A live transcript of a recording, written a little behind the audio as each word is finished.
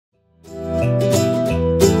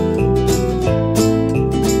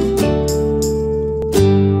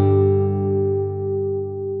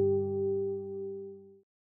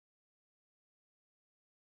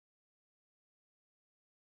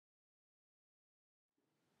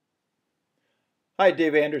Hi,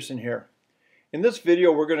 Dave Anderson here. In this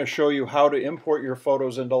video we're going to show you how to import your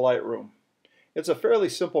photos into Lightroom. It's a fairly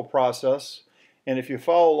simple process, and if you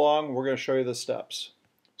follow along we're going to show you the steps.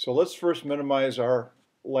 So let's first minimize our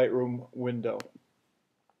Lightroom window.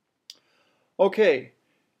 Okay,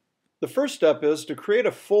 the first step is to create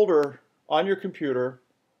a folder on your computer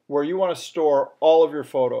where you want to store all of your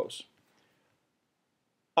photos.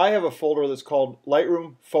 I have a folder that's called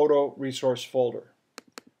Lightroom Photo Resource Folder.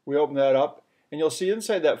 We open that up, and you'll see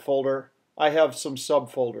inside that folder I have some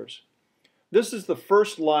subfolders. This is the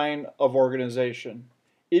first line of organization.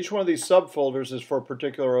 Each one of these subfolders is for a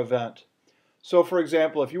particular event. So for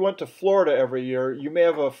example, if you went to Florida every year, you may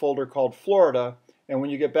have a folder called Florida, and when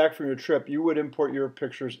you get back from your trip you would import your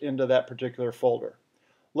pictures into that particular folder.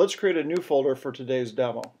 Let's create a new folder for today's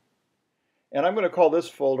demo. And I'm going to call this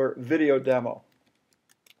folder Video Demo.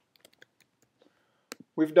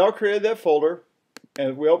 We've now created that folder,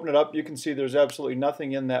 and if we open it up you can see there's absolutely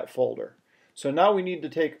nothing in that folder. So now we need to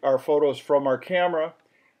take our photos from our camera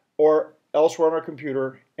or elsewhere on our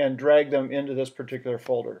computer and drag them into this particular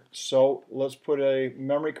folder. So let's put a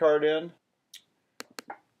memory card in,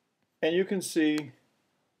 and you can see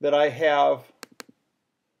that I have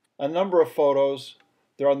a number of photos.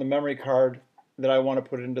 They're on the memory card that I want to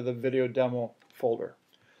put into the Video Demo folder.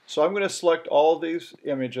 So I'm going to select all of these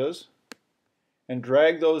images and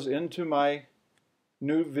drag those into my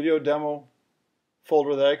new Video Demo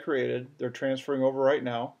folder that I created. They're transferring over right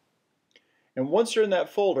now. And once they're in that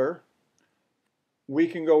folder, we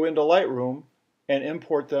can go into Lightroom and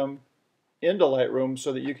import them into Lightroom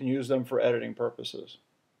so that you can use them for editing purposes.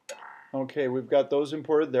 Okay, we've got those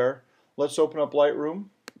imported there. Let's open up Lightroom.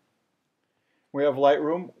 We have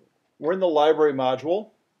Lightroom. We're in the Library module.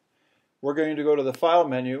 We're going to go to the File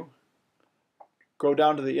menu, go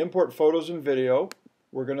down to the Import Photos and Video.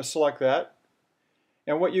 We're going to select that.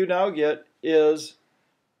 And what you now get is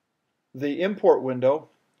the import window,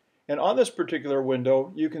 and on this particular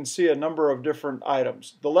window you can see a number of different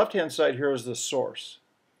items. The left hand side here is the source.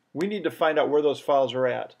 We need to find out where those files are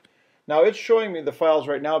at. Now it's showing me the files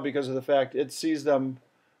right now because of the fact it sees them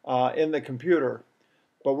in the computer,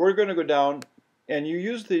 but we're going to go down and you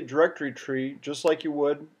use the directory tree just like you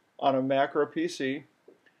would on a Mac or a PC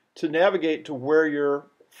to navigate to where your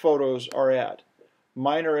photos are at.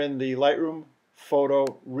 Mine are in the Lightroom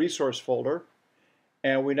Photo Resource folder,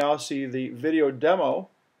 and we now see the Video Demo,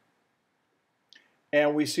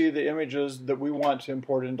 and we see the images that we want to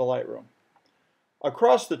import into Lightroom.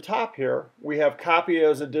 Across the top here we have Copy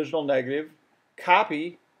as a digital negative,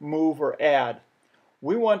 Copy, Move, or Add.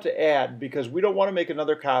 We want to add because we don't want to make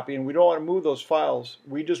another copy and we don't want to move those files.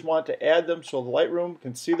 We just want to add them so the Lightroom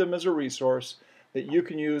can see them as a resource that you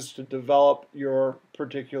can use to develop your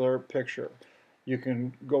particular picture. You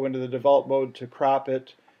can go into the develop mode to crop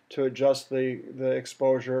it, to adjust the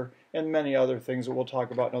exposure, and many other things that we'll talk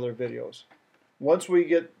about in other videos. Once we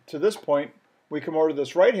get to this point, we come over to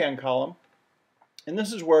this right hand column, and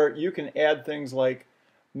this is where you can add things like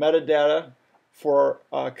metadata for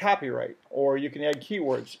copyright, or you can add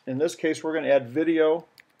keywords. In this case we're going to add Video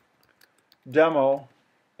Demo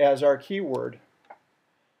as our keyword.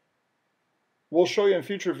 We'll show you in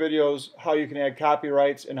future videos how you can add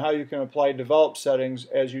copyrights and how you can apply develop settings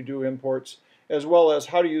as you do imports, as well as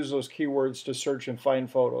how to use those keywords to search and find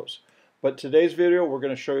photos. But today's video we're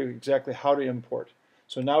going to show you exactly how to import.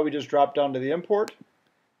 So now we just drop down to the import,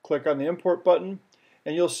 click on the import button,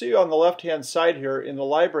 and you'll see on the left hand side here in the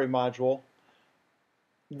Library module,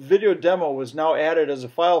 Video Demo was now added as a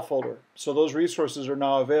file folder, so those resources are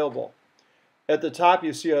now available. At the top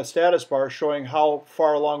you see a status bar showing how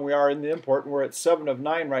far along we are in the import, and we're at 7 of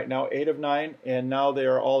 9 right now, 8 of 9, and now they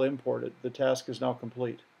are all imported. The task is now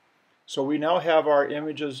complete. So we now have our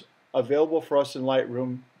images available for us in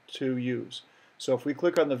Lightroom to use. So if we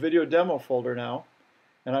click on the Video Demo folder now,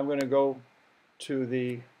 and I'm going to go to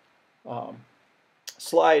the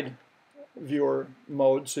slide viewer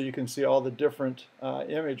mode so you can see all the different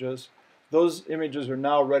images, those images are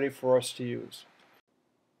now ready for us to use.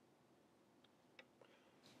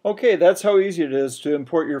 Okay, that's how easy it is to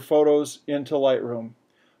import your photos into Lightroom.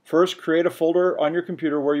 First, create a folder on your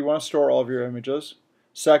computer where you want to store all of your images.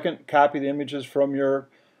 Second, copy the images from your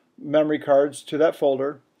memory cards to that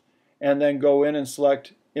folder, and then go in and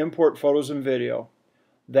select Import Photos and Video.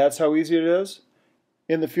 That's how easy it is.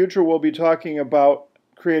 In the future we'll be talking about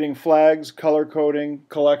creating flags, color coding,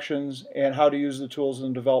 collections, and how to use the tools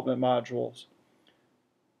and development modules.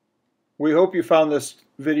 We hope you found this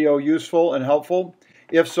video useful and helpful.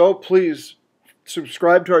 If so, please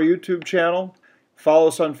subscribe to our YouTube channel, follow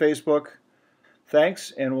us on Facebook.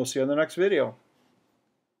 Thanks, and we'll see you on the next video.